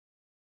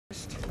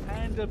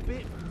And a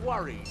bit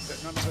worried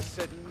that none of us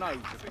said no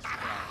to this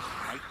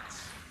plan,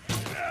 mates.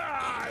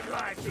 I'd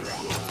like to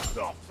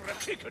stop for a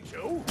kick or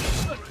two,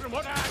 but from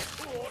what I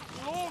thought,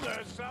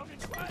 longer sounded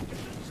quite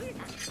convincing.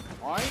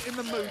 I ain't in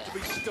the mood to be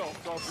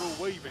stopped after all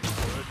we've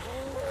endured.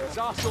 It's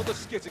us or the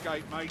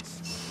Skittergate,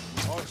 mates.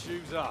 I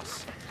choose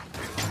us.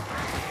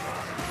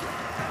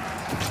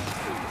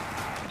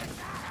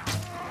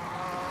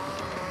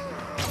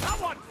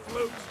 Someone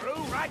flew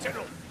through right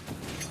enough.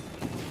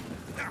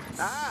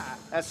 Ah,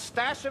 a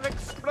stash of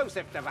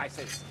explosive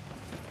devices.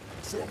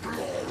 For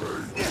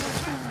glory!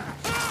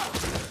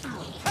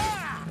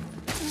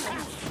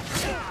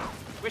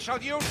 We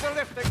shall use the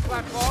lifting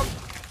platform.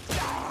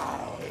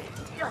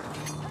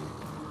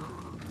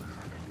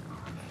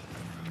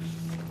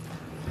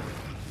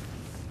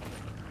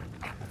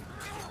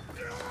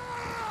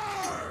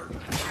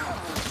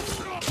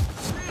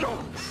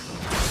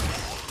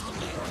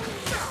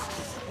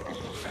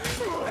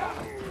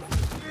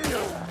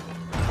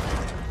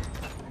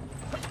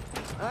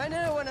 I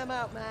know when I'm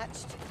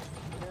outmatched.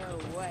 No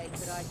way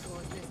could I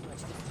cause this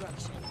much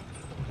destruction.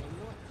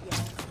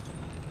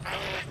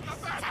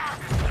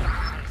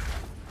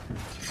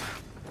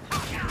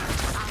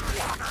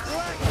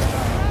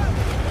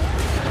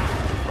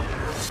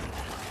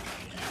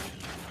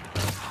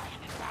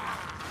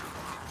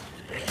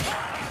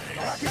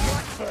 Not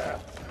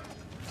yet.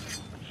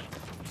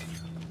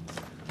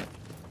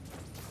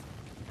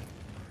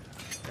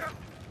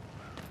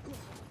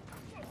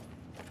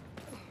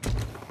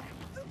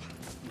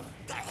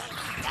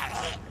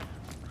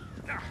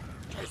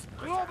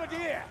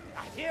 Globadier!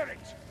 I hear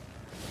it!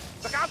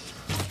 Look out!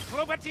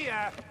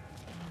 Globadier!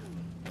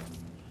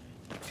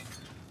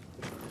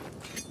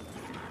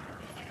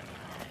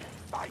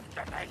 Fight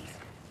the mate!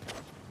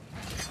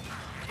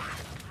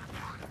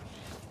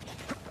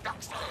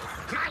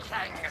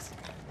 Crashings!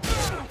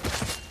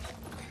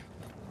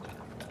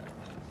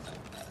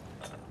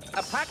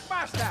 A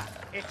packmaster!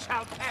 It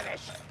shall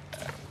perish!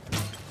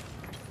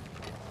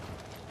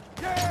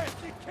 Yes!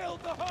 He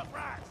killed the hot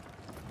rat!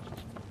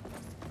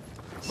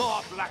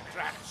 More black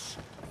rats!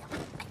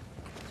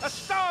 A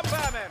storm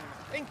vermin!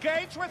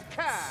 Engage with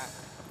care!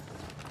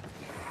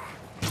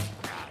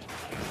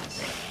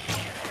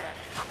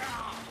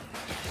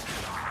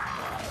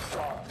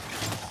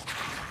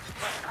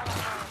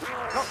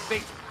 Not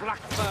these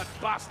blackbird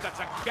bastards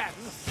again!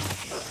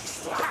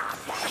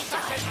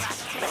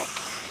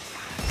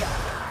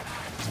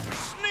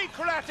 Sneak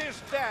rat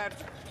is dead!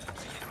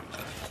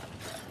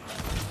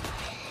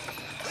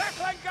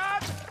 Rattling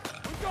gun!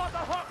 We got the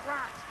hot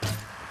rat!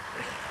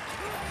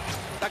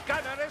 The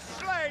gunner is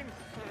slain!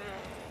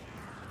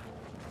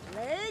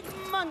 Plague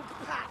monk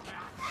pack!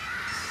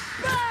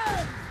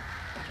 Burn!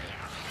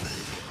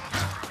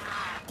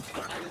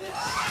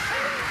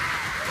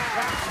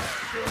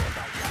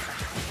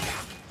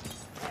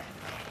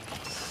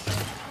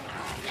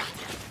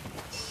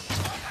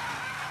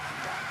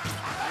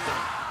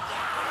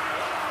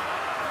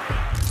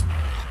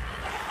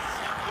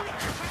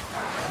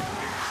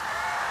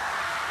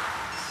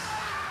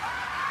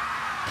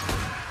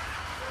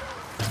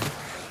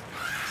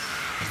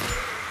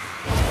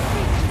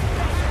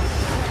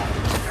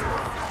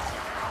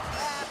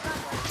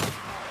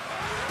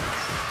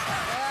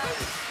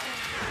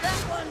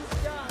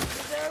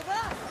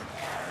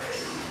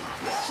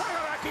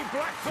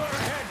 Blackfoot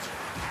ahead!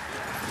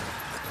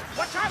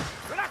 Watch out!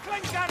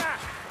 Rattling gunner!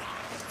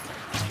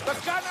 The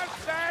gunner's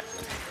dead!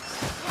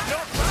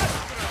 Not bad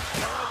for a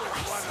fellow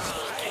with one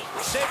eye!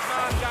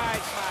 Sigmar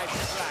guides my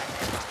track.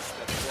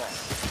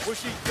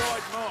 Wish he'd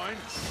guide mine.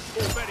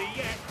 Or better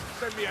yet,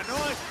 send me a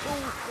nice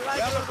cool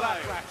flag of black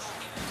ale. rats.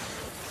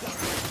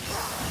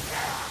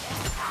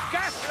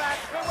 Gas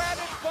rats, beware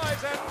this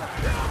poison!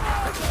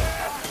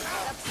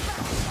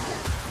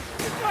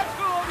 That's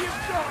all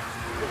you've got!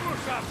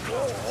 What's up,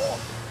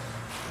 war?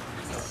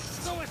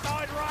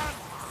 Suicide run!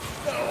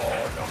 No!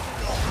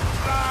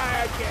 Try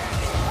again!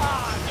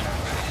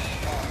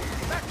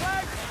 Back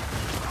leg!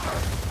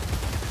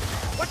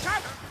 Watch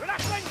out!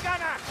 Rattling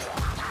gunner!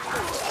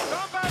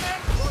 Don't burn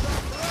in! For the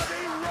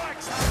bloody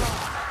Reichshammer!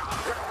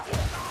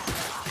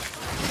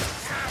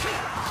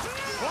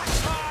 Black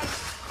man!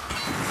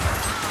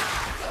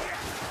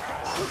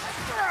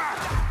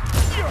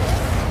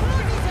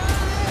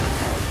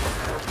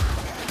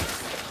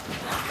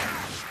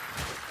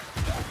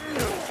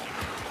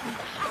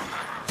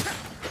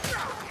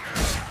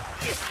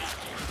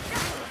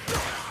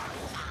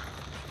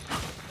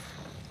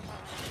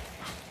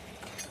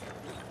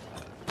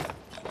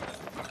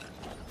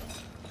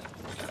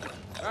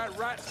 That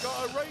rat's got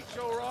a reach,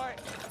 all right.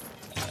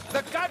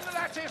 The gun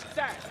rat is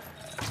dead!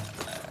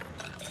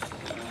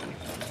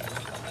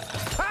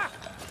 Ha!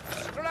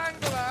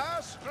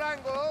 Strangler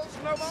strangles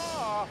no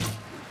more!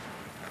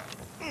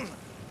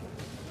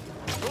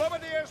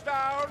 Globadier's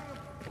down!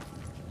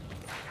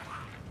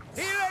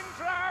 Healing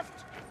draft!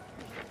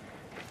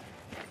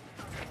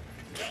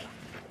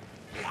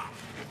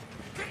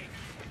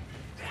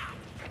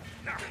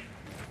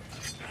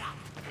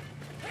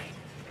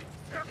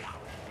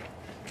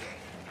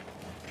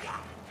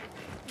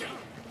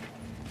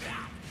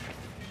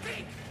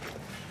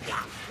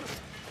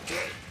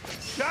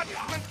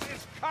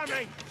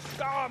 coming!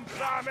 Storm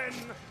vermin!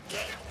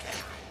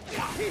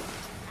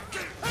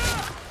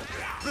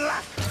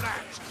 Black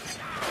rat!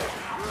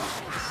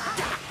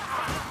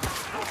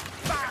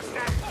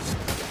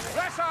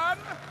 Press on!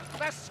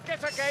 The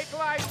Skittergate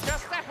lies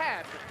just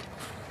ahead.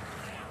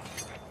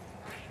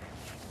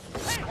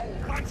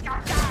 One's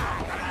got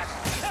down!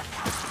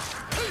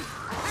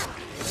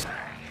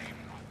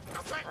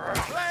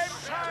 Flame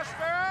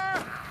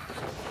Tasker!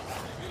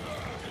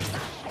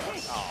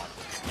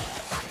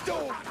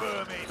 Storm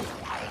vermin!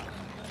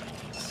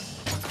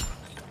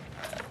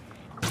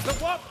 The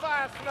Wat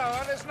Da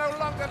Kate is no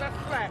longer the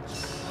threat.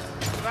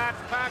 That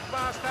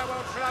Packmaster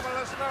will trouble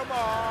us no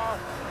more.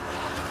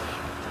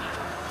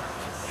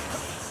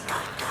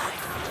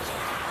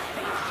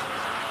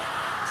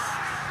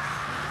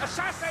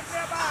 Assassin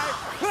nearby!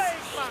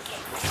 Plague monk!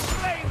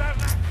 Slay the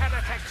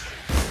heretics!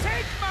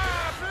 Sigma!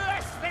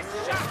 Bless this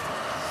shot!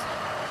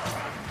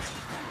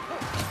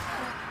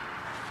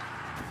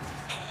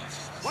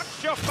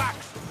 Watch your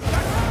backs!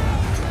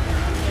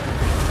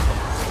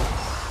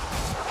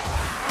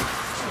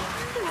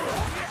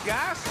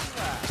 Gas?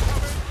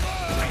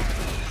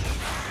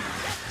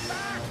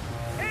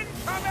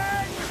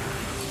 Incoming!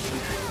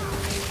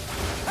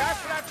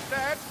 That's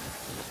dead.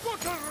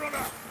 Scuttle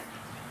runner!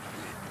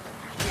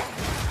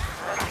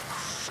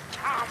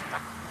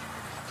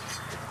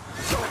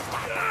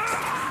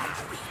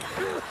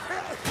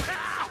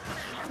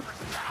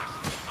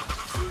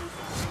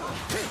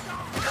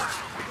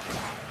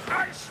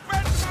 I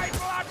spent my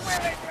blood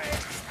willingly!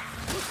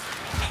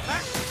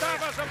 That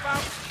server's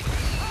about...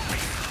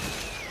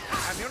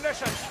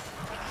 ammunition!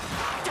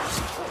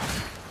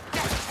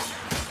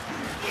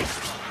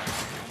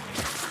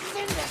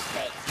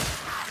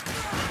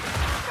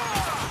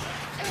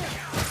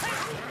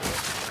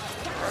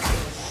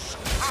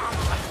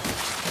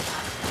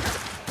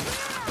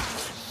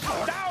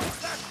 Down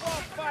that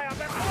bonfire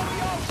before we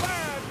all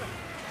burn!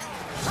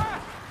 Ha!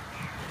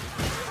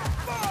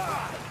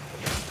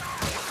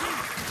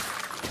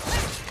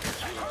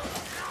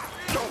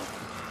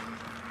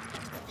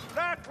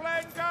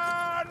 Rattling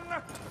gun!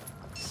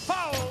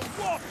 Foul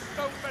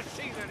warpstone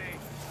machinery!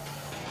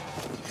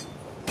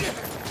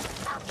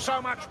 So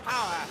much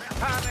power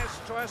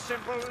harnessed to a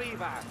simple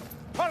lever.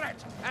 Pull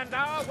it, and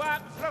our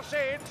work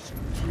proceeds.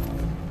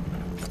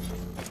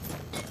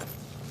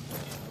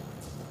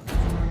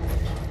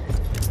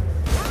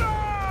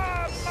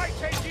 Roar,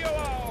 mighty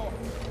duo!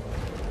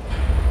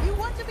 You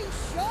want to be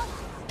shot?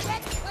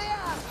 Get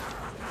clear!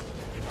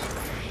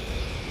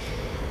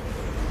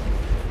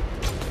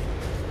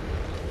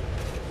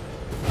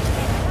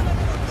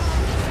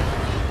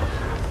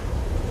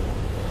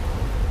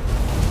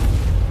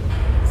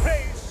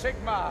 Praise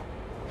Sigma,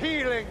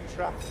 healing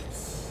trap.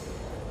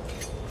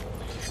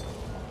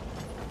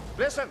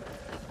 Listen,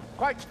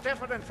 quite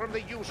different from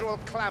the usual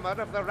clamor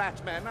of the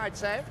rat men, I'd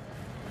say.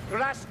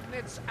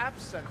 Rastnit's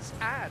absence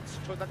adds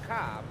to the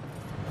calm.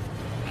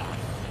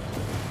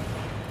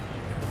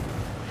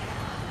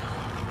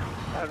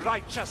 A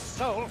righteous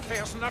soul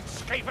fears not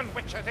scaven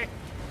witchery.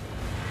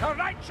 A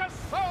righteous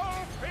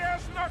soul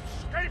fears not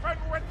scaven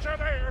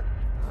witchery.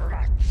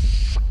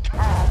 Rats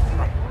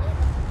come.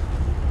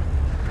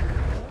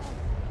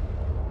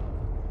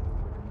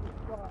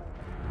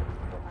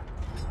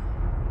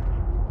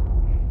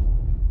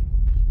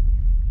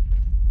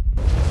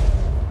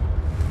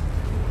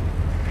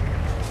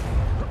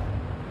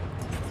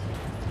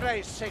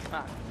 Praise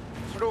Sigma.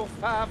 Through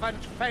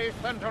fervent faith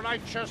and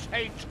righteous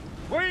hate,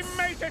 we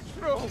made it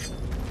through!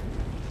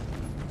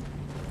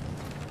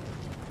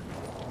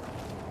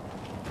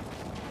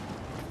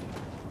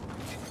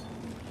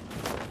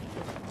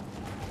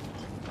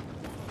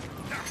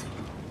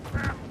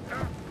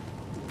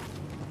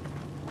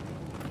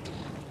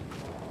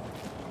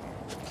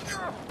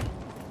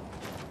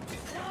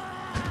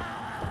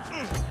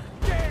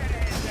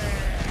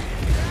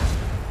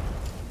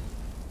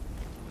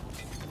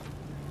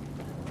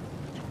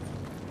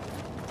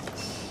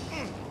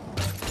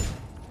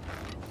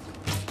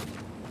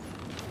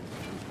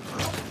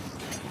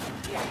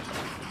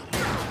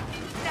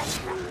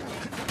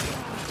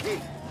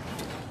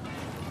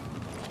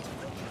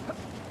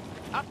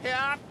 Up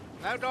here!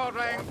 No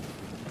dawdling!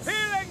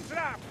 Healing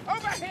trap!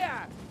 Over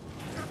here!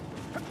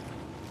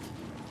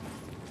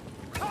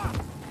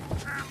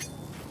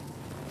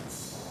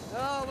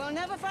 Oh, we'll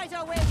never fight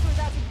our way through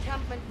that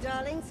encampment,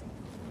 darlings.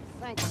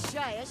 Thanks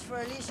Shyish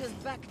for Alicia's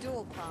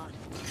backdoor part.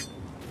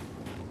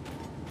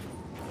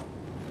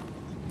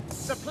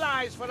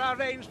 Supplies for our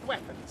ranged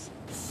weapons.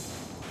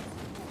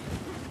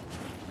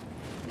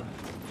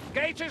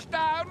 Gate is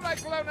down,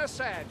 like Lona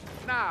said.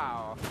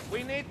 Now,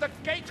 we need the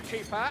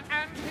gatekeeper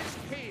and his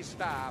key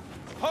staff.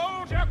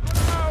 Hold your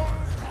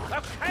ground!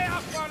 The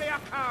Chaos Warrior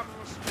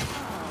comes!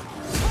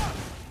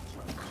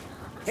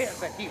 Here's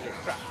the healing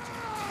trap.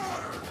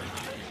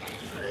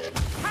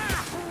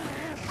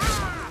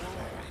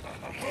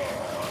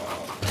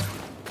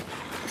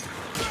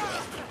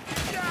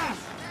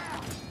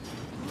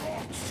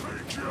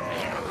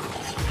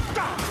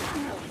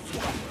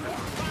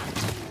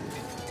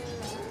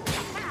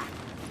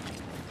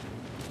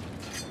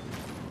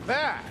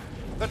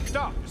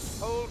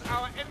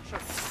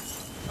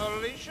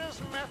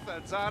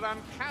 methods are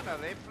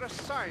uncannily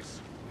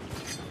precise.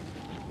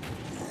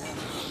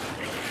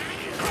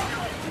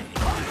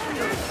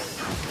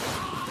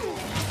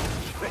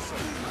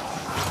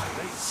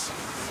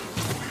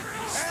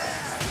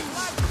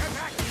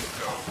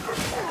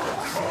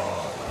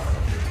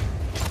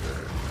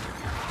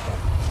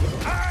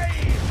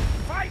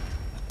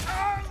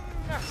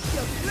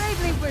 You're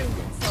bravely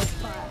wounded so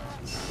far.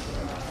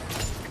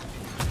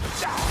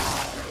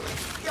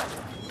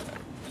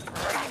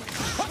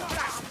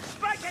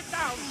 Strike it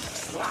down!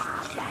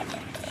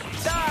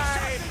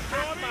 Die,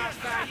 poor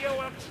master! You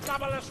will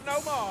trouble us no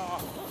more!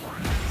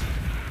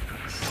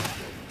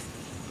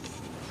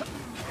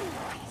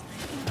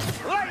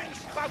 Range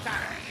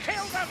spouter!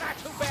 Kill the rat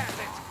who bears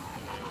it!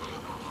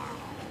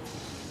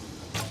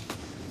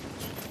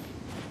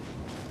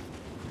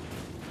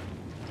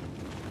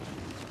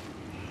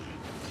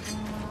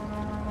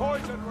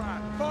 Poison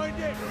rat! Find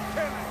it!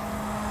 Kill it!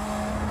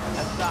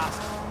 At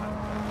last!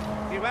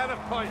 Beware of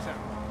poison!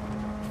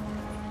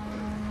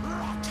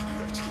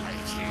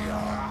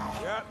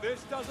 Yeah,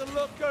 this doesn't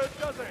look good,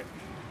 does it?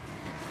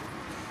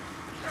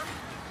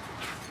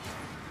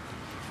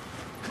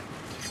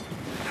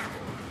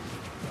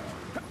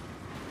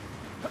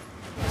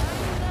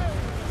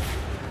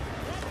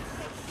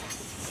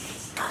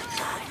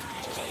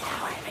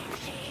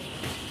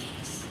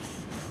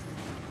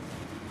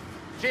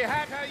 She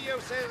had her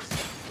uses.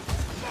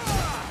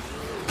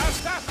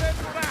 Assassin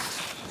rat!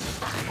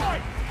 My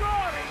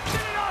God, get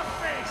it off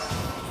me!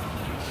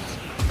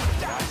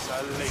 That's a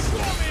leap.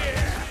 Come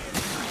here!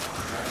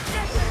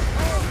 Get this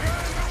over!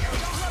 You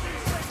bloody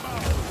Sigma!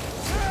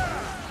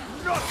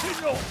 Not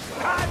enough!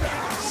 Time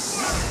is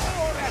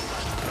for it!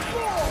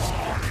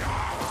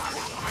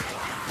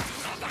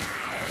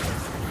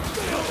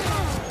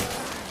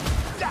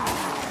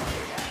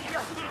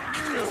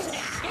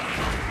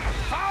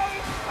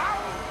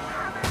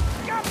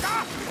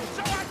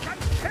 So I can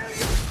kill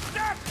you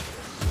dead!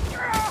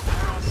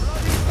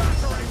 Bloody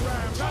battering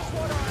ram, that's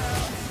what I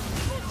am.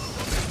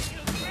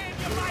 You gave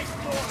your life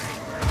for it!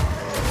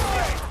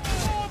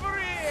 Over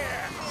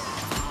here!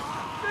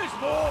 There's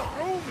more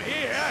room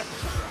here!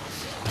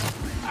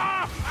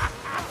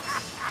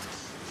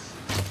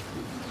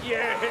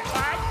 Yeah,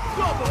 like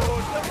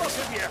gobbles, the lot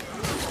of you!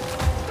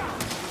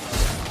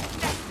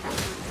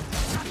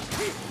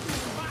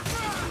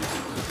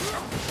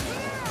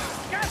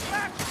 Gas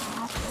that!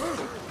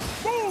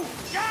 Move!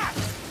 Gas!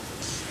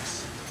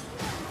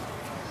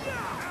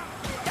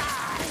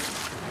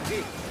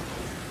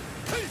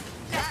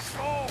 Gas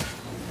ball!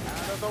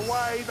 Out of the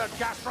way, the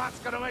gas rat's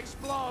gonna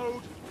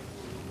explode.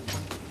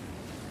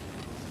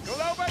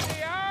 Glover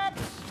the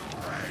arms!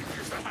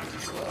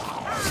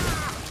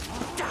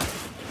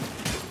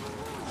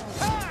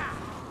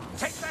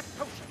 Take that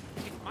potion.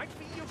 It might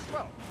be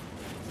useful.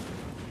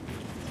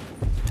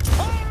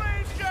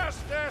 Holy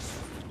justice!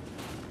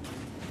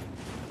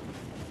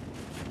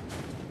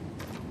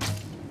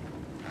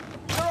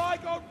 Your eye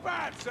gone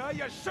bad, sir.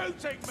 You're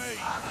shooting me.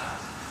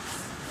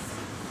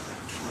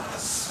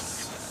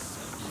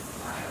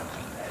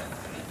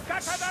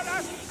 Got another!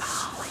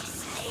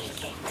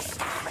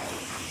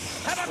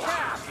 Have a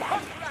care!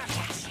 Hook that!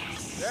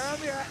 Down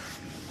the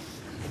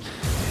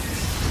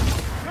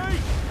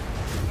Keith!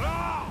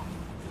 Ah!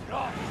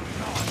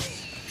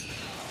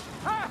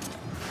 Ha!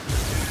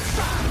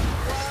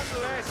 One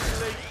less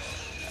leak.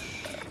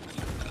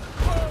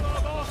 Full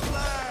of off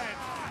land.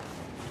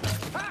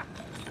 Ha!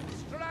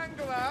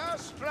 Strangler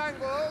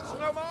strangles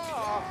no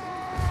more.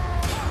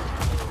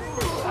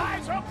 I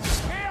took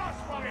chaos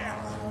from you!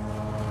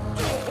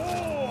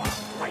 Oh,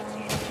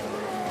 mighty!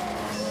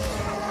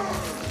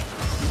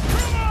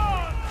 Come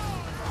on!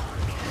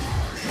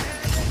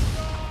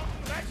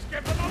 Let's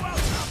give them a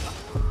welcome!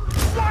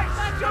 Right,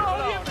 that's all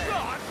you've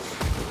got!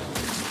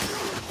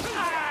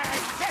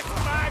 Get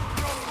my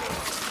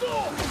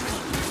problem!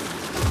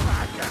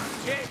 I can't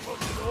take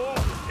much more!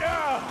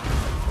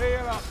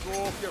 Heal up,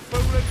 dwarf. You're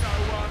fooling no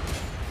one.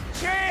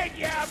 Take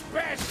your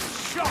best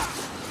shot!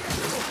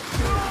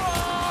 Go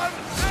on!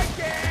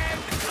 Again!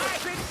 I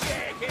can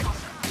take it!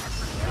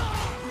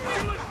 You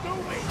would do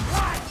me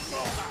right,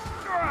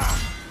 brother!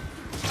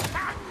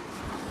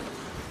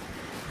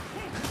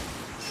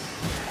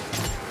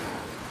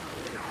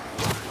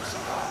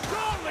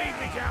 Don't leave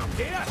me down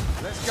here!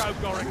 Let's go,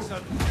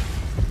 Gorrington.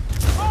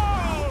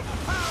 All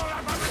power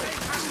of everything!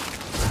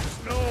 That's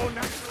no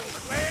natural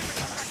flame!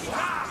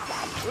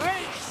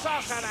 Link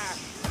sorcerer!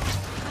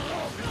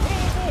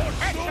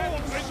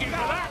 Don't bring it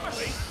that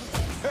way!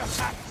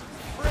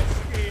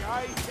 Frisky, eh?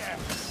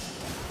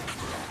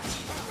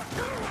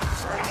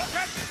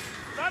 Rocket!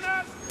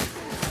 Runners!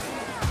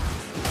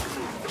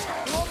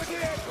 Over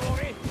here,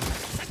 Glory!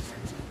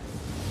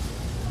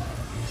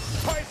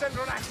 Poison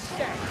rat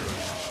dead!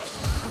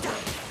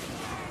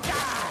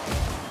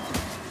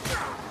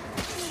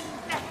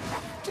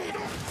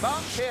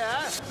 Bomb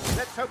here.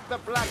 Let's hope the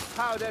black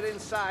powder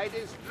inside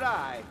is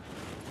dry.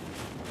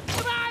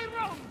 But I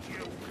wronged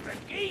you,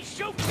 Cricky!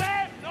 Shoot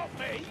them, not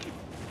me!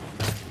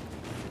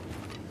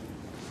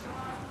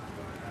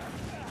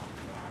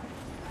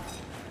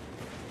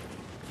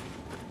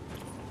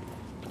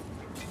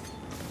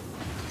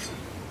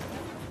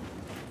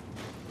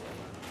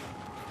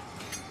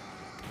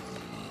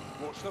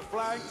 Watch the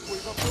flanks,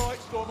 we've a blight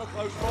stormer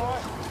close by.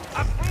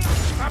 A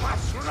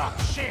blasphemous rock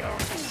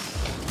shield!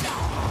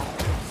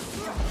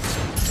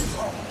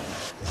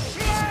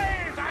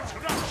 Slay that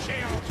rock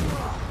shield!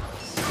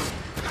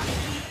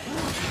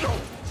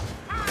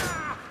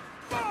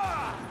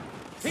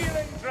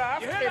 Healing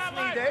draft You hear if that,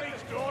 lad, needed.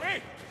 please,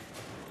 Glory?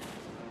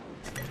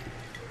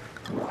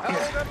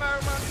 Hold a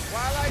moment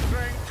while I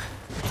drink.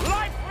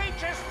 Life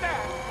reaches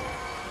death!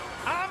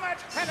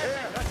 Armored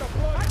heresy! That's a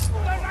blight That's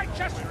stormer. the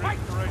righteous fight!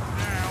 For it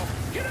now.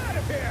 Get out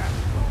of here!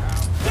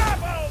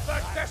 Double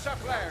the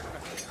Discipline.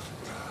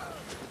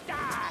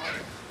 die!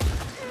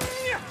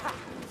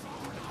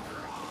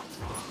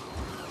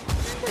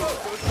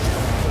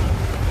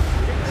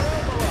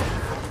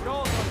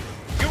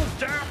 You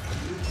damn!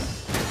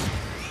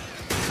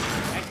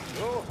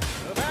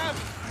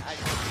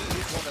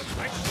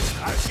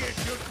 I get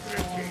you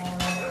drinking.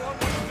 I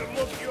want to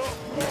look your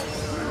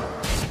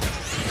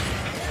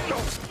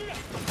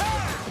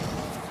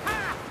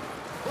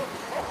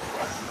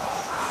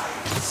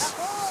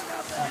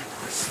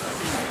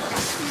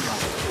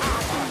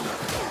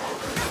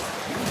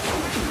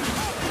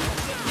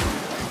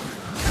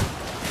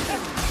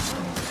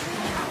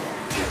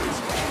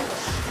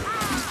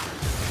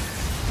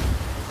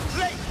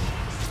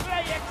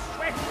slay it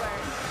swiftly!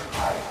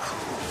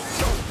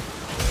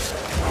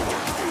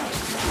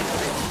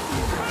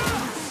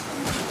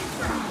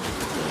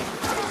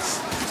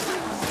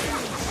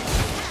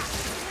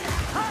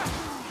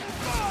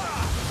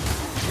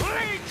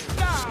 Reach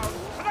down!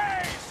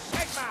 Play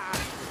Sigma!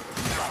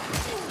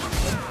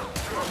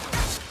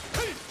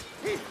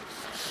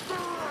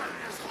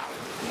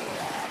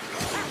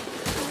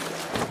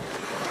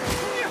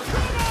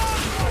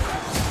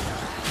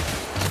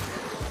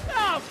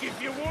 I'll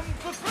give you one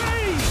for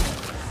free!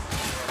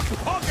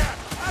 Hogger,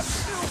 I'm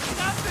still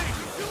standing!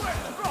 Do it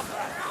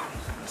proper!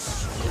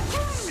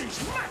 These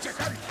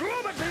magical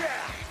glooming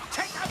here!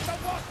 Take out the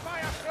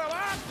wildfire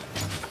thrower!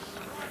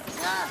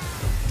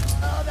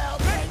 Oh, they'll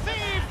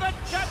Receive the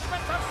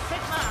judgment of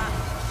Sigma!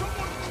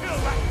 Someone kill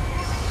that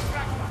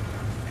distractor!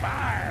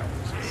 Vile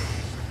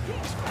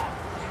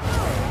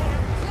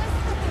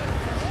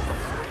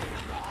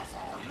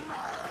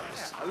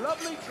A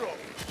lovely drop.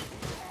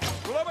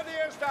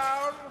 Glumadiers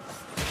down.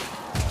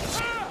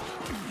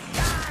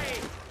 Die!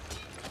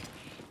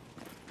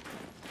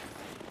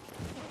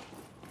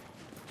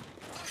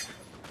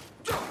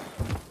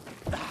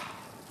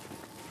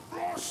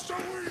 Roast the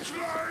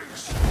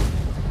weaklings!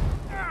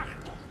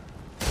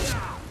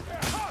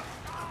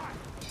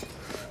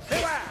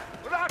 Beware,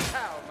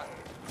 Rockhelm.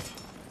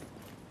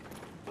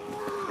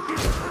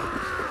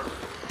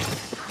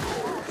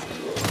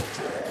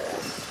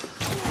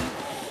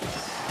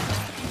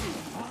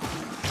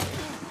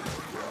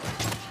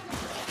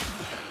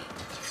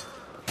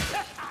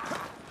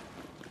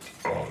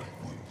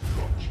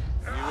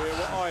 You hear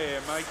what I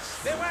hear, mates?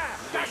 Beware,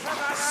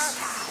 Dasharana.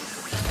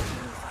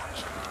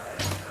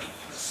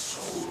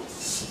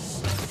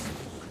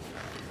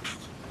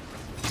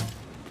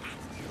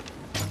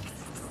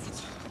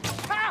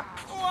 Ha!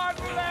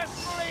 One less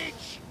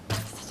leech.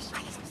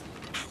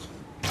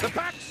 The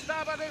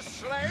backstabber is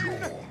slain.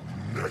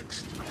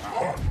 Next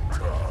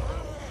hunter!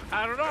 A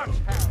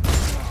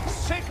Rockhelm.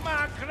 Sigma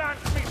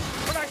grants me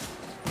strength.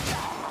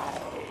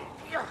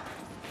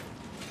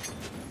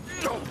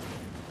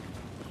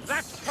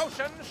 That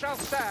potion shall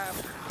serve.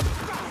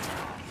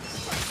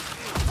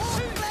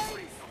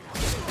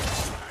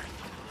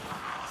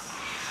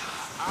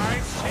 I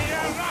see a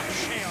rock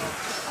shield.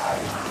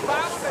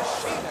 Bound the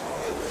shield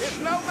is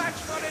no match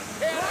for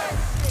Imperial.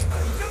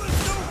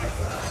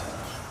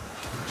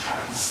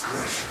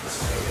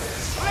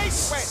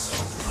 Bleach Witch!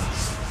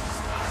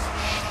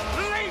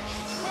 Bleach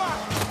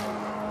Swat!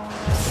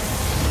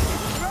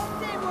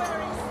 dropped in where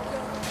he's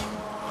stood.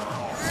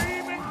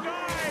 Dream and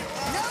die!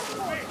 No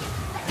point.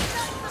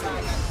 That's the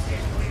right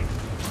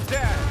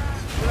Death!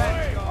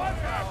 Let go! What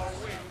the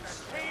wings?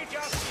 Feed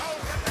your soul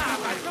to now,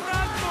 my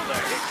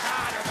grandmother hit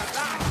harder than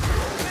that.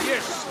 You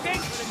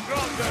stink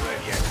stronger than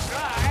you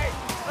try.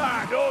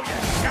 I know you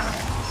can't.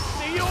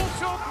 See you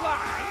so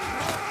blind.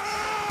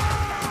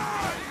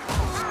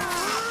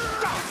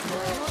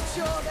 I'm not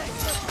sure they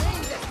should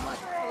bring this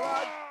much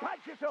blood.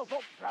 Patch yourself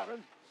up,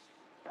 Clarence.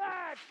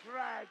 That's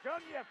right,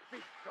 on your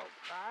feet so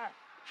far.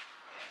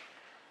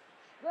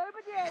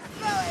 Nobody is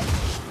throwing.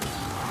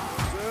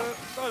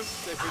 Don't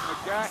step in the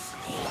gas.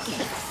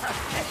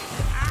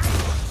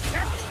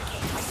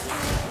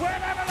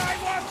 Wherever I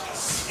want.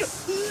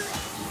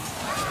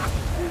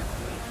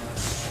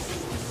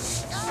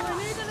 Oh, I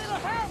need a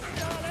little help,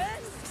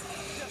 darling.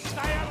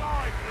 Stay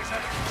alive,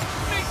 lizard.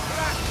 Sneak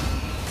rat.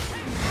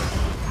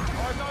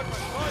 I know,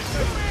 but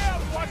Come here,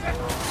 was it?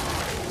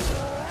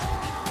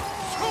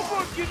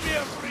 Someone give me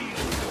a breathe.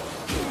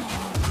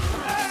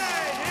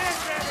 Hey, here's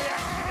where the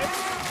accident.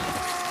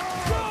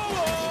 Go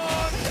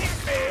on, hit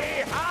me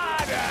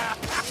harder.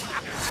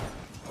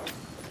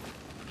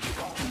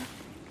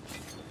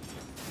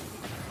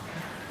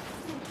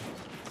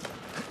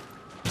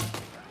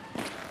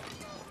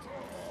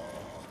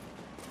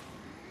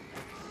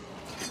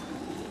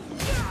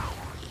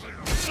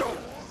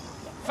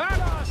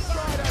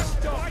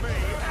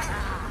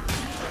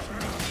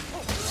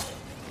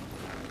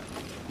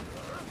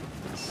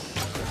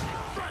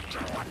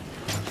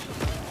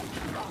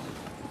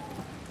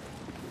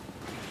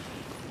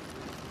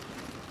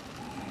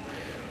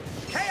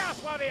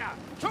 here!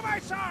 To my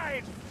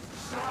side!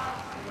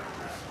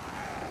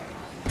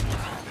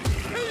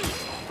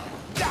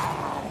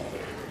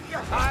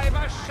 I've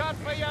a shot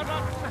for your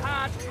rotten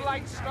heart,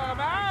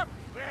 Blightstormer!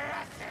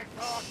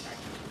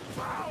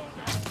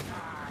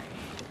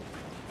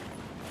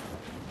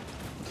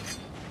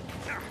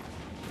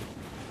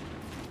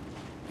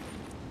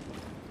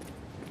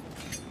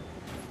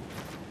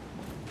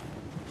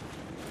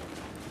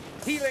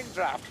 Healing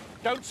draft.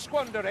 Don't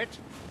squander it.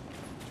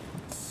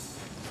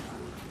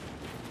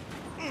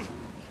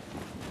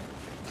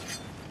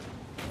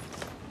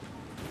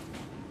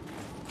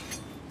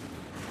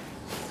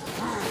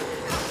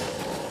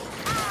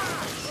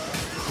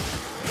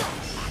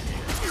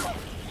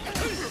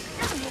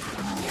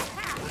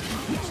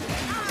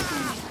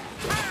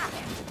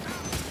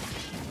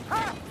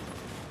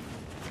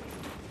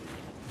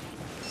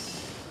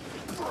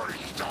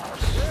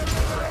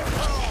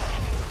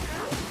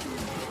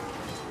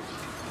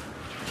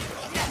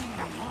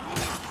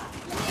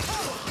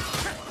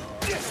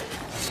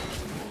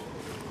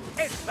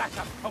 Is that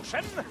a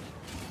potion?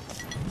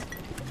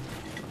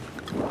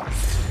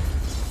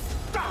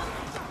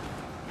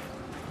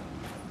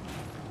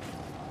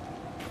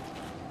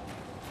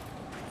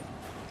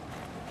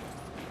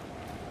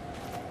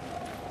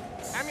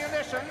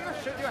 Ammunition,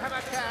 should you have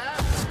a care?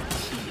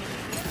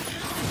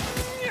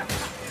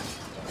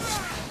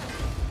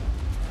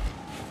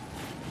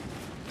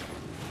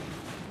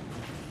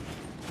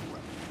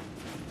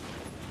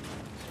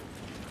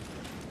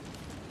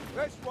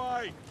 This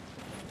way!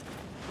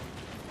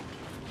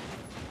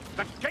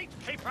 The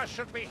gatekeeper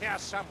should be here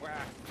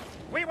somewhere.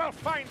 We will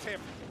find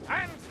him,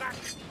 and that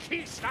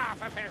key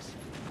staff of his.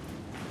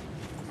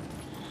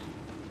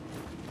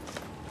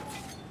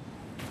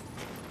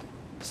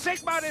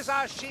 Sigmar is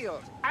our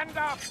shield, and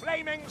our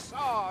flaming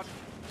sword.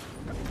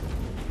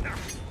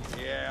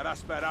 Yeah,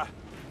 that's better.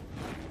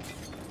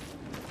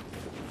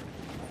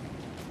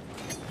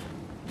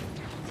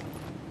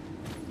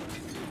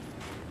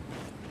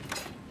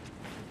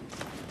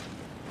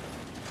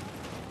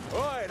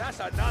 Oi, that's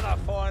another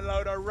fine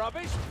load of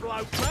rubbish,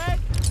 bloke bag.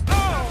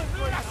 Oh,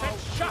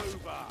 that's shut!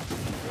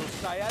 We'll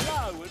say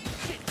hello and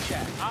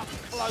chit-chat up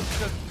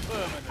close and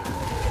permanent.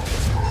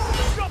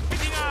 Drop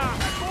it in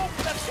arm and go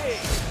for the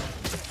pig!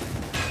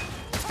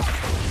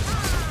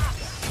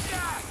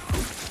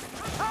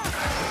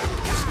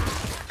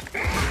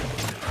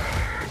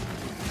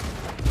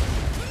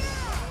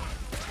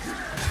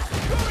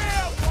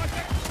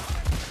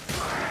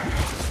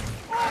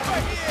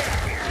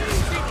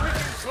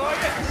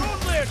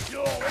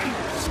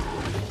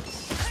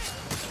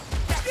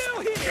 Still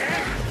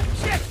here?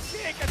 Just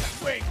take a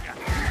swing.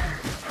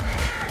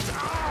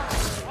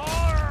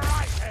 All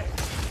right then.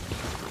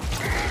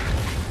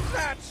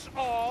 That's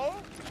all.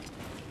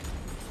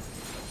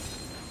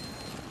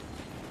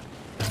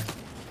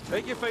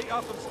 Take your feet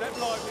up and step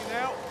lively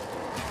now.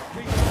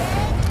 Keep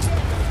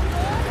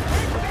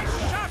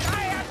Shut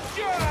I am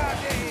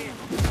journey.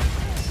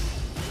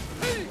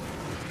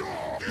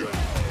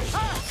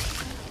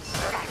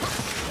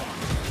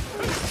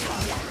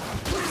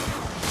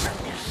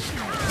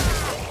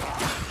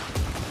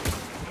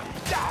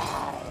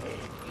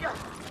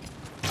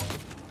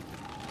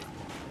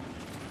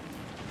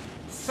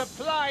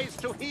 Supplies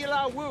to heal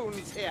our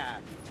wounds here.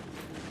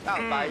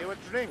 I'll buy you a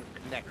drink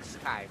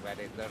next time we're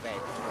in the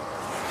red.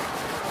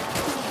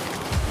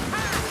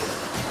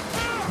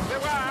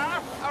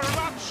 Beware! A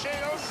rock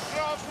shield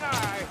draws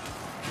nigh.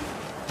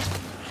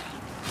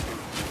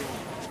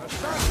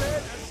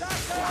 Assassin!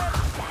 Assassin!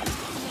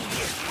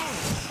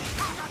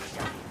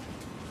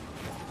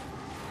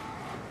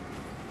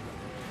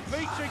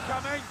 Meat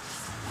incoming!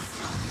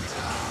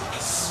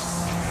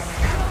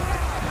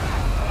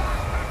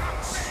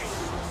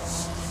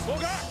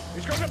 Bugger!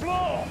 He's going to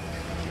blow!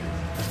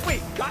 We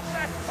got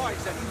that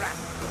poison rat.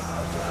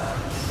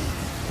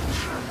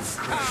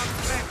 Come,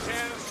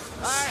 wretches.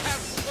 I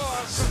have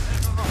scores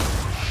from them.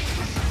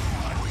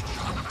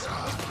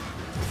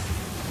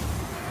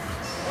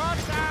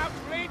 Watch out!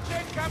 Breach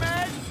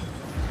incoming!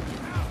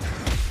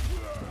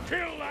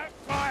 Kill that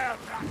fire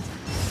rat!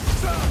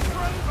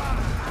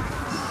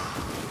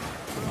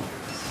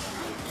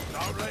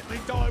 Don't let me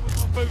die with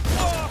my boots.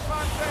 More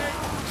funding!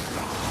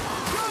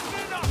 Good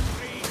enough,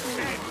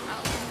 Reed!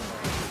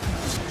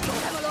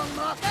 Come along,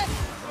 Martha.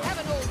 Have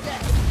an all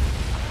day.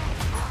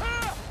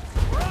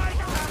 Right!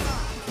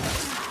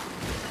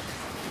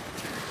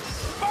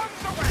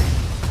 Bombs away!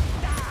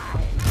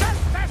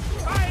 Just as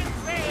fine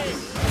thing!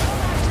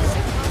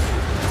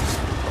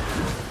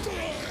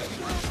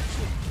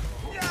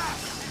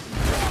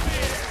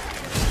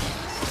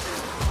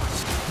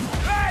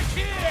 Right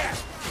here!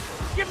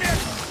 Give me a...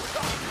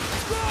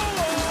 Go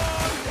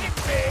on! Hit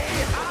me!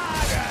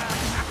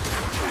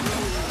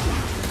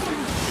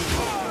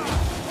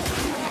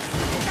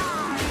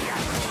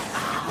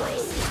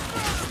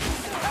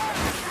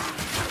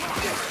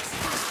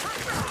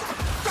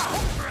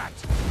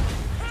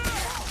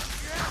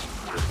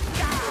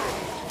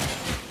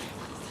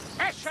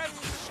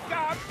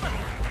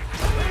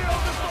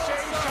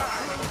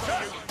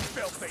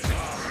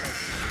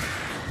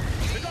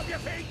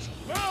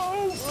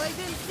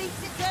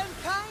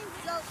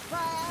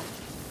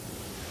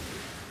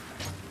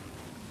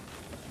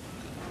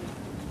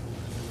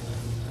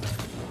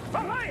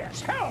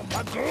 Yes, helm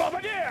a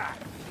globadier!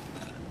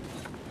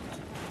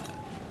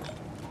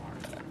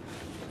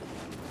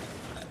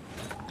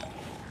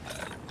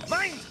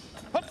 Mind!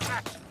 Hook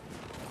that!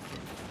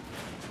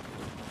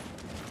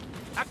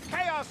 A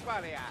chaos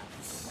warrior!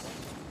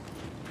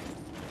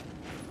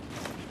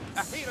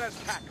 A healer's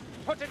pack.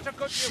 Put it to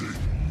good use.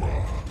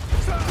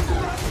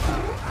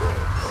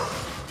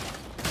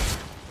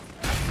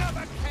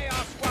 Another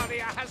chaos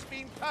warrior has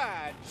been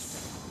purged.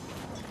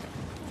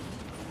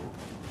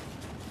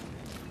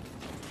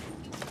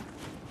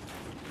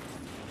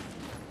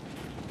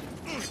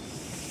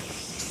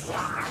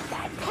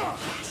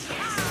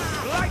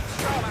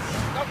 Lightstormer!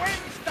 The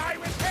winds die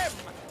with him!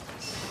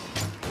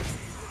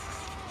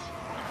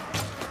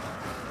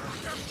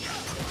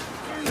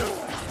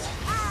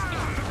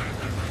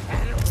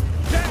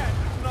 Dead,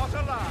 not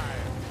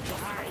alive!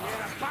 I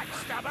hear a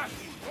backstabber!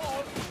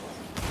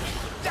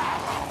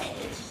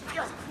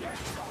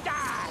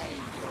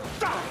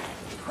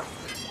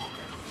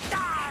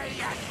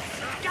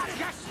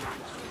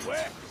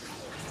 Where?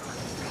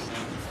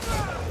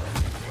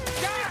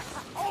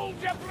 Hold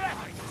your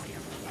breath!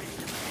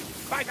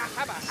 By the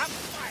hammer and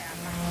fire!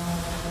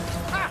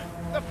 Ha!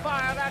 The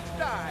fire that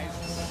dies!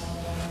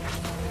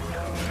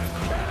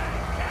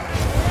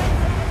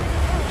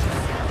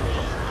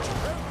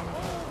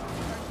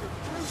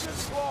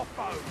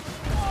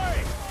 Oi!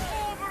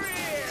 Over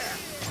here!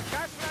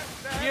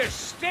 You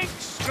stink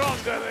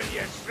stronger than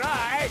you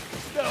strike!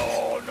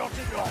 No, not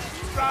enough!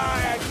 Try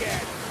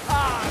again!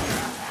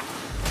 Harder!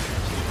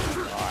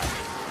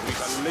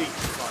 We've a leak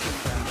by the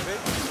sound of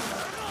it.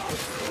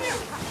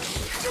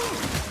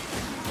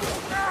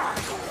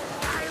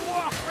 I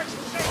walk with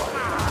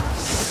Sigma!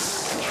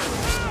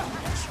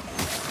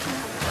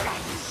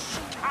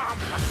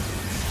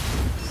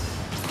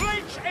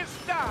 Bleach is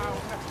down!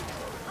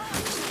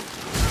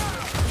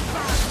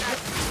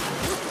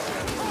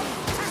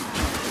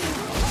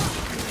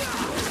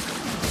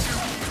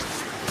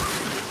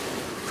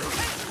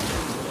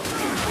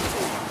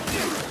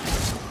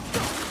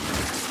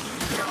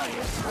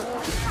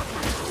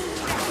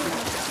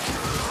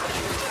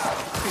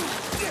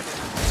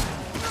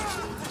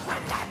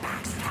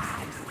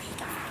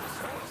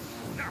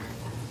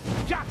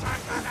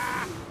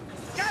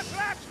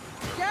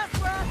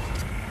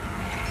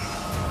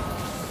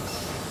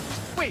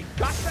 We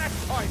got that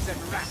poison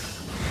rat!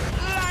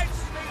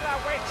 Lightstealer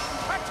witch,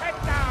 put it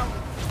down!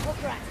 Look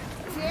rat.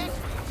 Yes,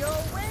 your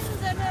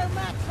winds are no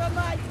match for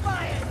my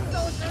fire,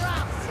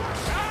 sorceress!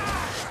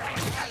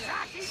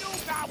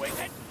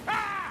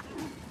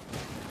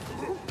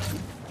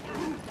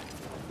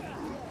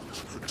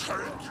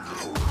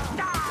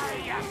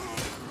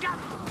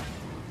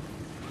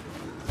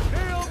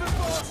 Kneel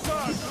before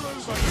Sir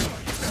Gruber, you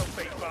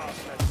filthy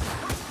bastard!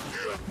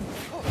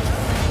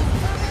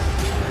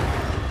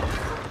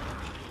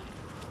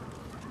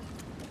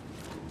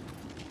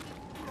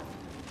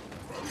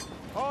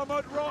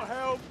 Armored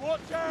Rothelm,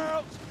 watch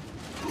out!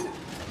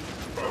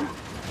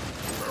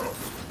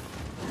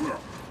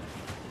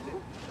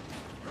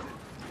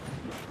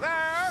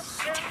 There,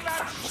 in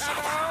that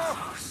shadow!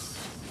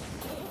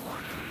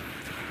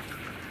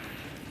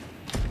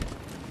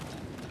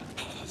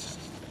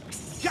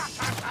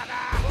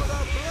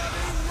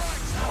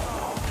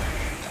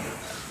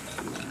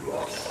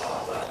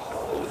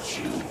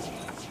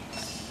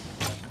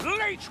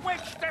 Leech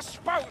witch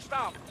disposed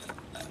of!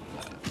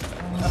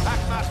 The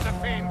Packmaster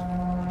Fiend!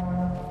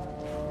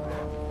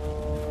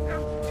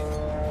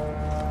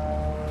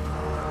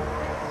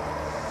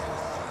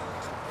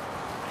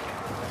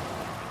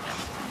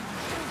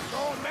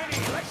 So many,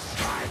 let's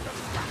try them!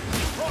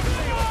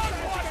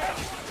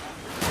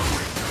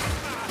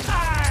 I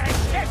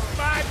kiss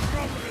my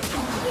problem!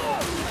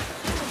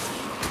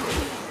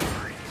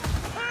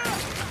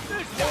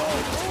 There's no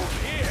move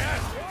here!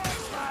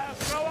 Fire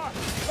thrower!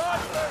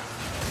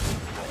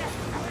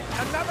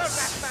 Another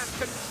Ratman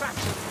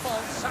contraction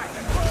falls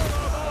silent.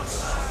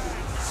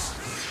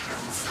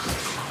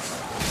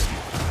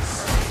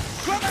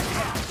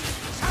 Grenadier!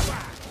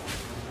 Tower!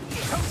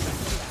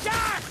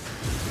 Gas!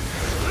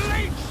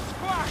 Leech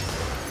squash!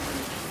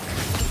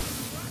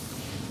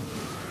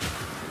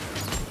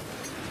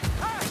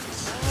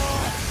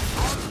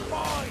 On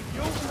mine,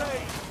 you'll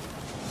see!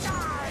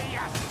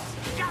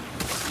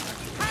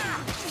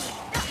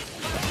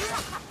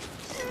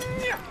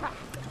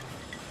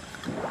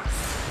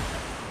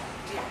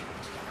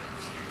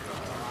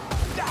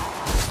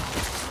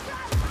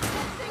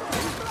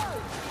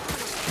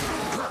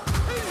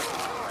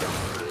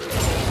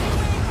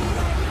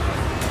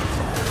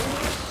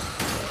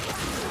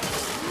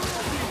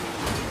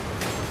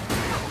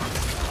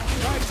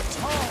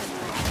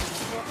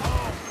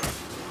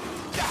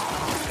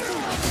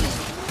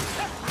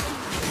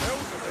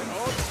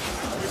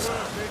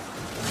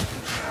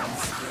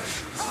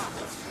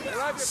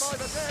 Grab you by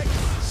the neck!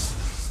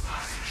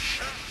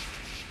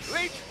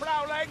 Leech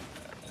prowling!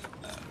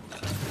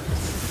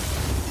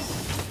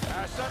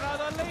 That's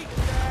another leech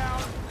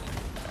down!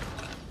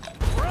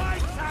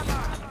 Right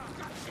hammer!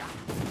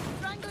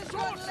 Strangler's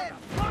got lip.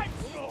 Right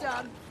He's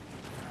done.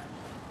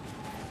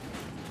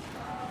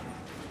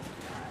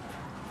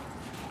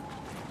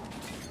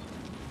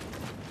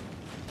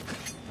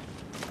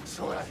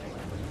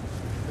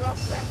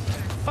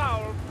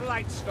 Foul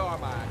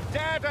Blightstormer,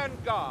 dead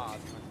and gone.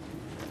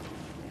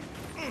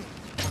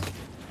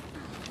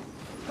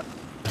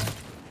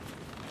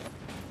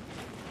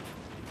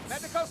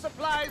 Medical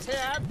supplies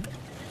here.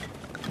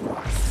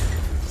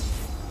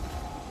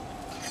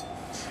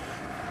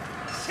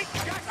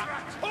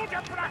 Hold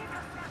your breath!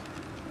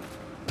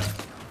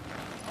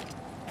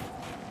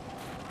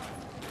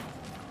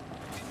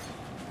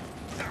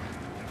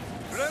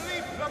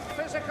 Relief from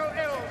physical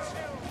ills.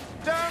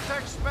 Don't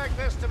expect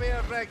this to be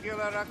a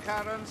regular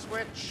occurrence,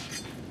 Witch.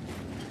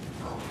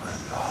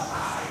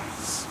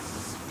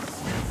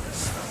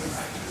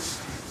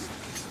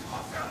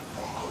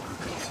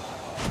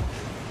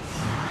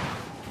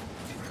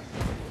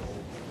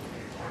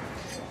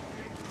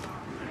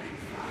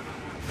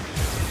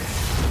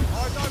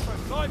 Eyes open,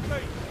 9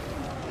 feet.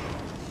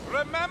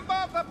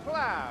 Remember the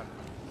plan.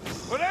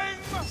 Bring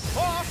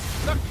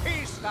forth the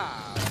key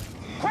staff.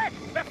 Quick,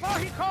 before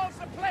he calls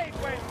the plague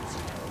winds.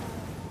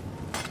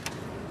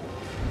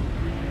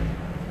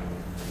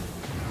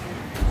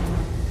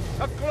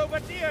 A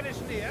Globadier is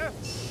near.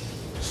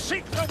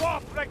 Seek the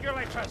warp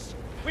regulators.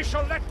 We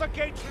shall let the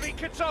gate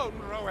wreak its own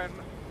ruin.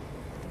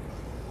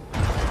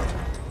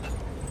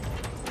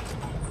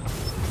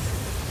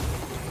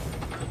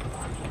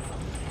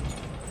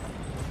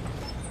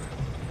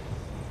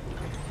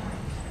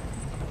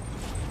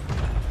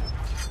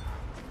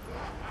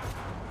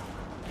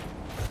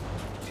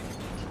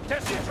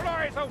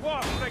 Destroy the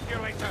warp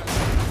regulators.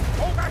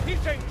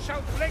 Overheating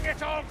shall bring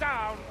it all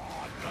down.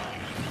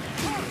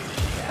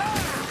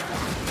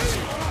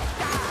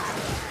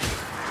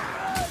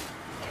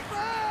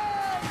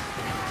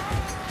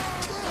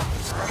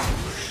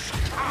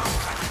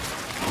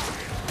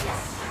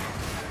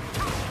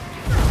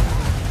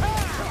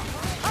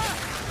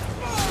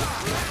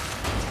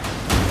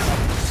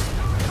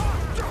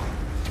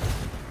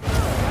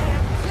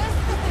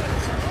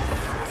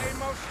 A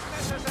most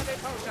necessary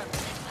potion.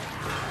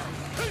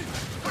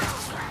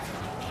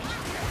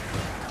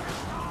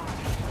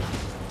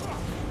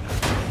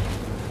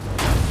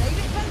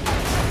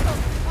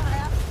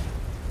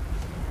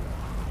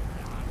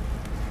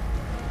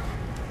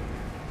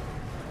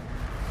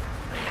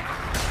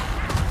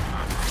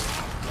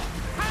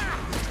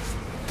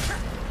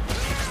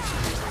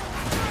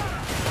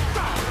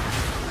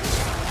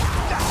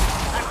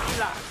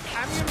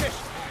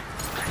 Ammunition.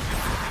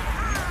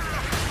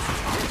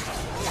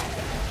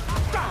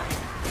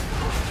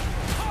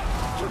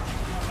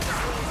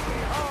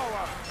 Oh,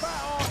 a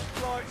fat-ass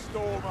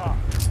Blightstormer.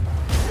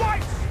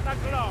 Twice the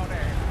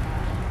glory.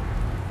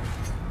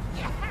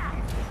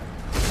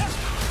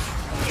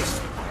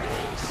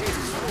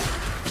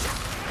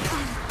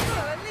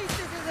 Well, at least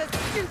this is as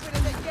stupid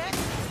as it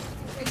gets.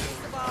 They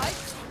survive.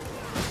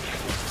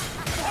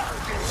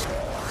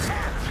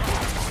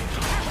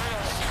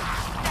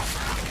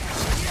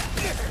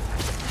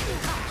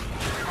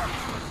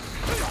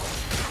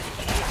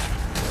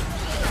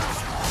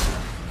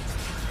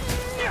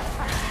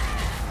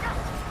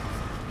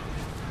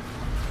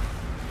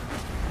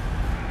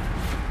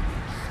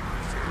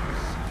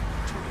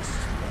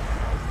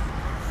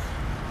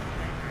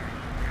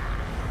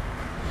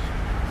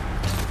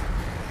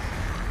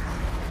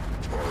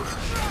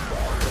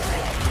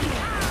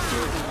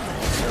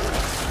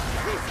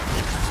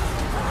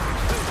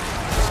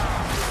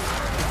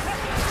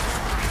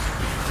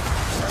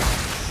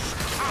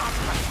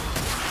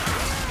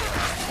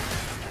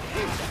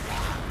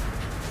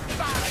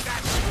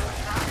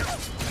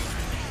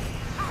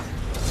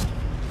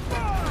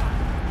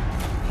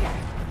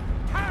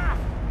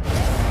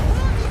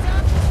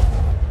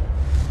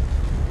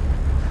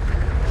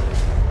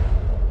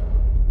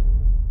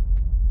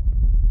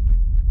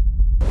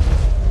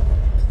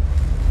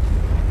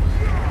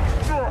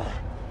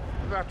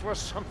 That was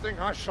something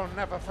I shall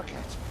never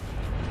forget.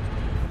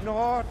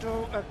 Nor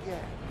do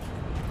again.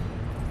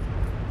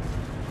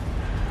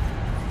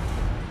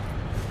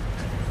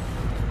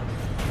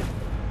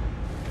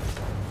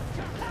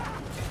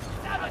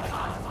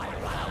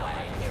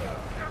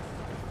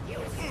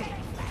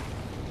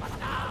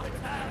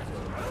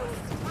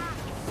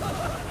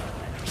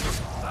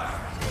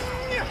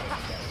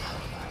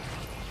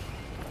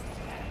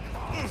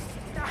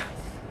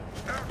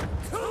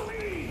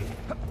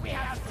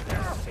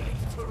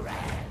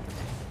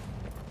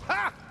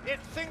 Ha! It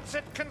thinks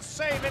it can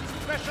save its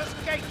precious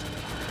gate.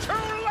 Too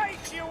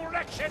late, you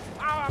wretched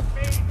power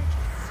fiend!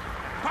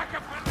 Back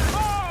up and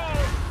fall,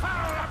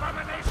 foul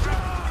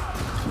abomination!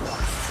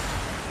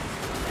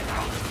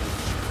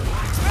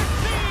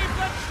 Receive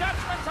the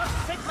judgment of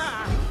Sigma!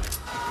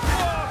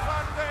 War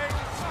funding!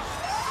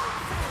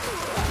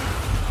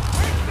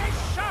 With this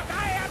shot, I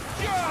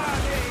abjure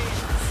thee!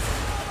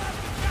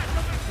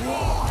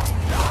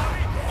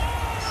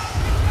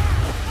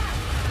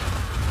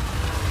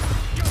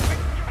 You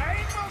think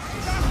pain will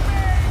stop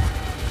me?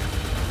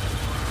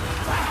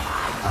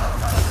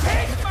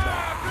 Sigma,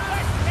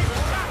 bless his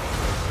shot!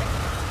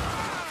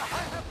 I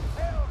have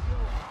failed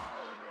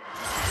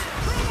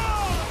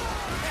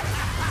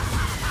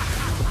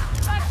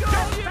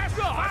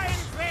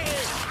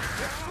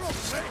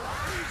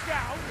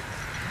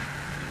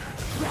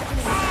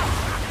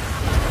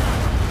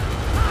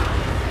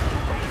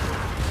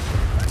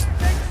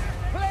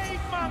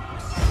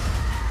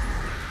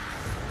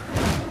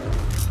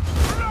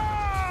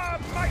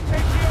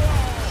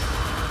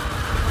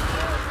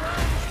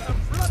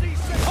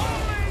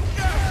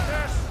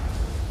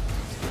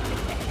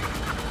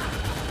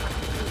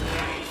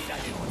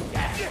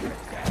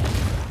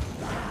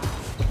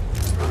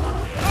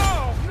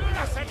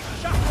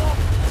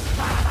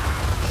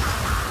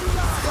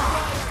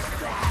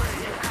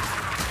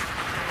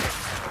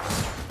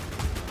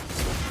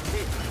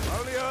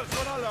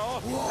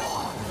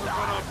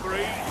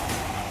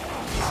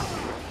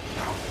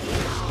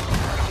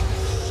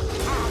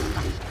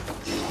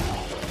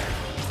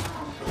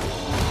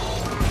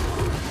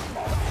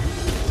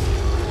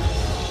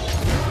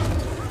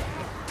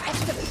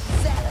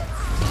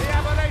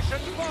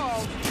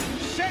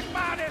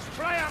blood is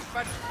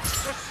triumphant.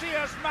 The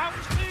Seer's Mount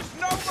is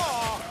no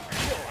more.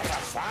 You'll have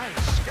a fine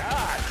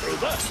scar through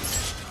this.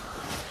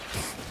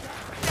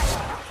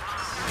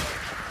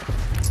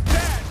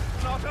 Dead,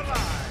 not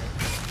alive.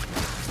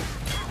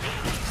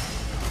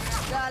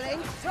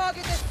 Darling,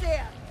 target the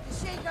Seer to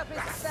shake up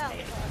his spell.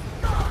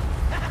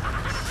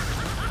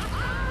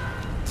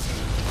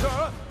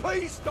 Sir,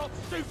 please stop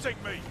shooting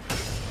me!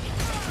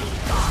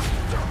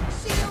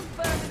 Shield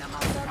burning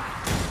among them.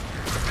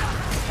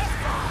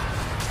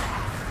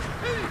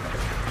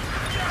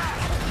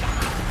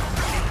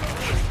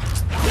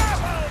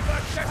 Double the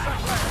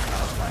discipline!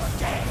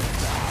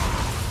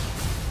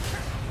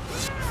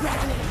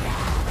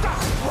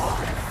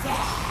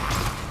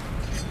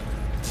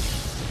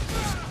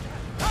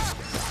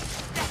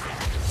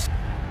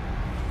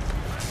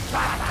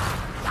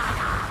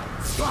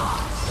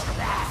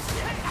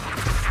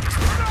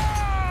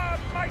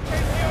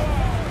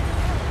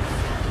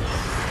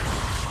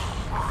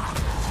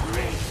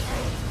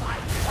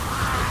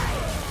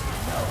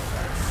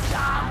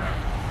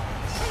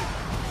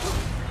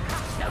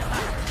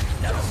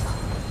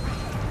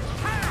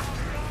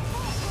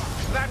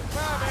 That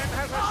vermin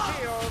has a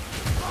shield.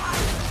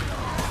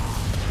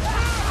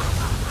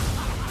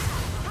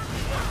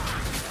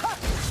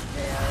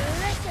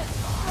 Delicious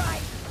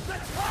fright.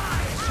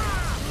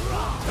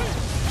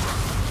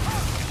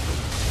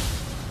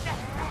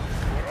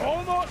 We're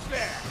almost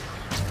there.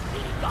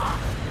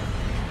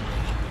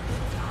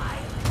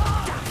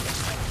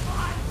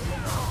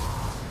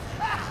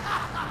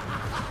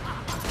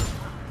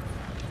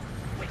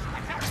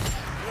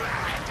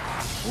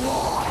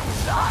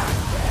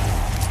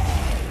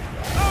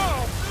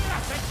 Oh,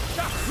 blessed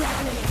shock!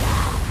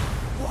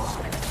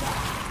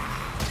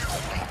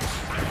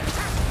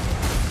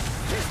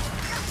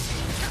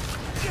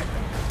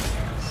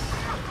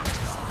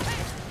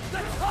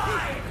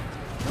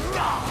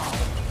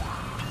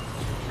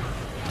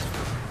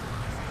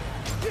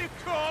 You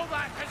call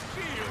that a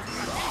shield?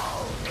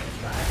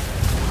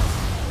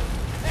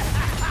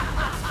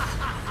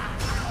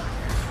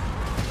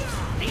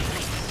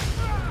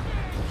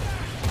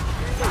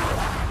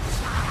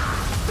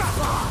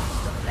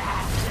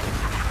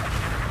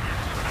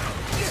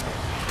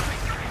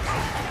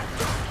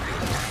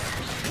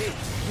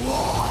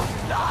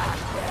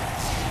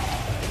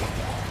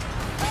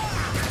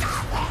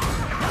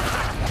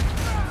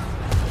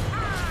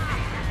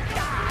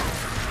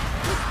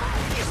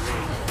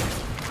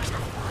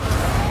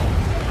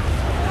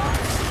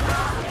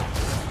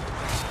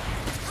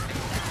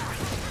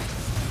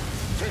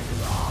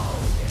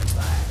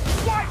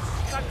 Twice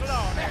the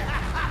glory!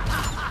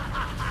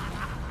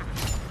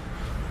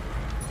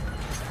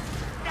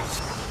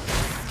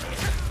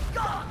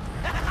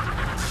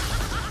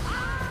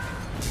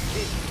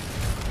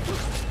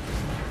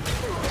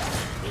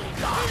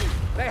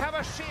 They have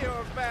a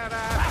shield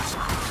bearer.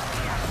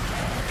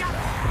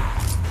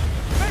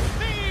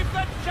 Receive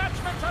the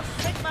judgment of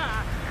Sigma.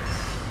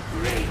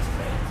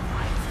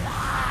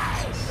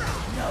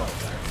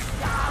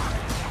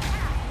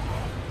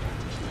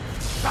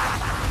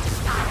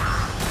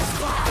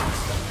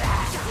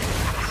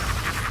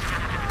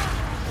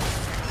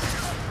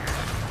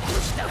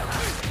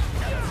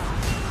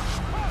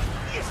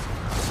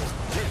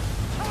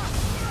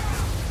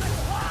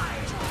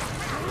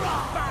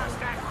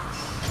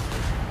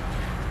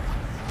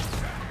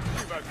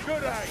 You've a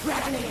good aim.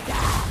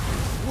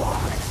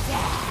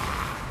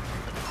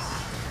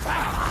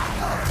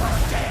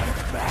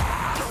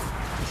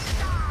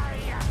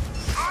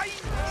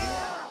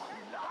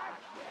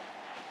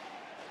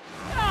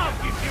 I'll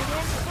give you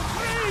one for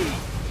free.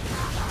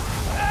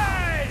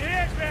 Hey,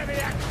 here's where the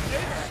action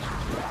is.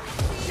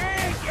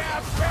 Get your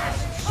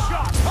best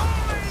shot.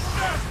 Holy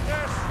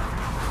justice.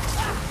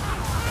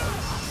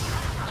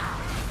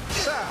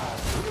 So,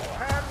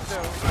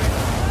 handle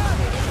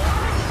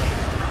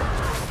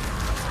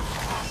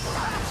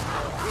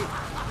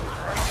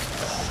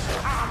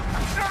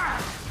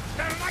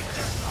the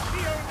righteous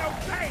feel no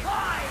pain.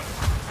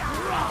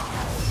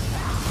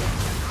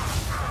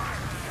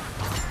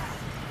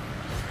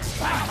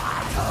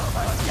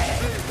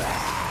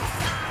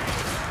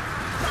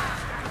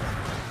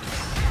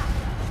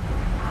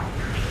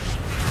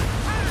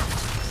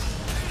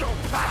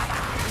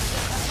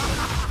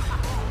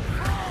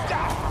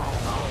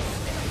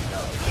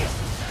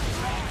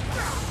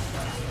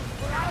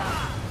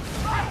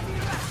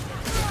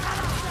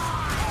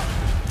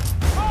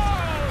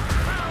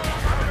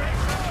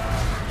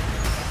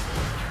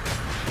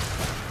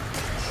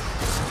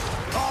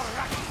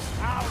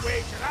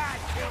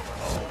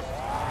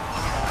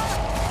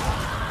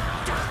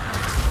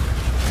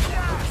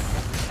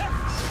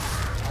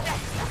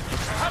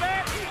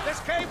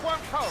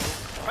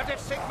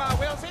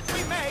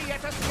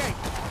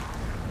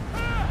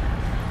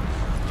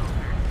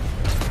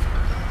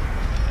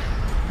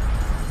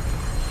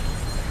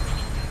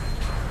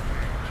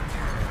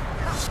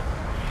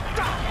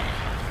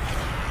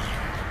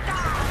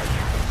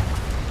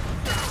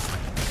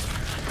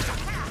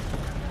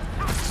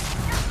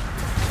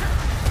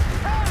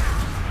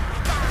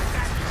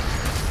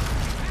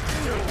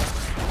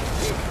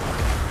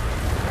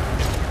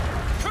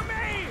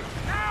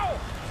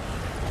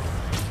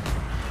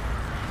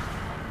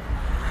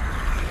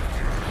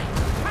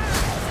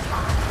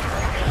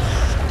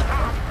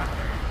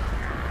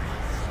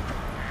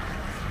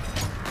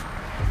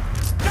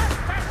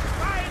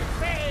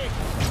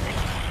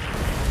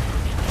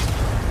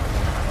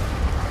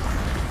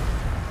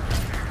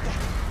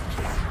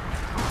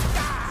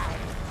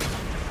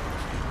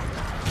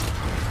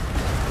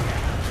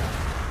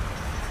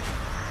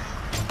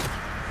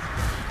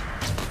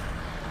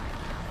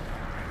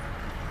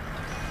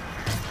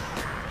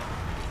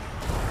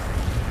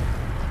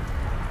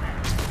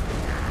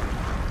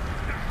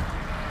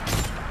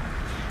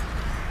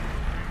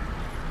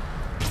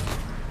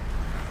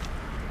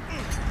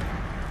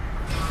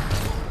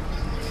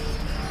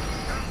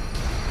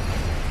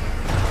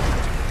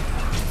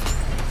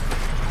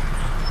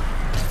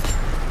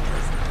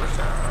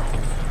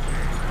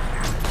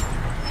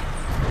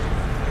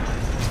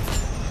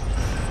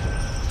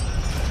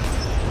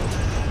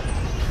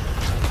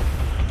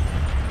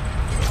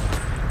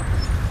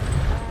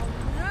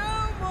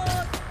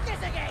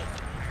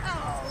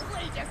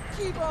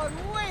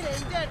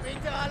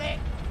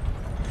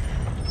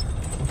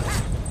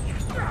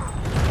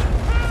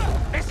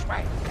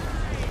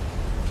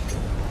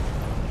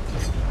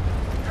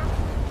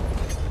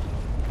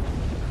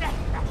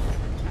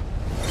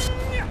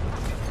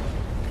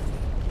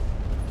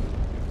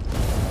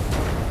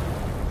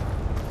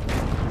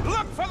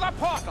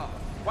 portal,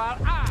 while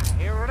I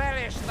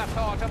relish the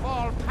thought of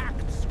all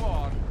pact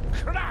sworn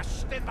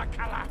crushed in the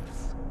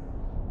collapse.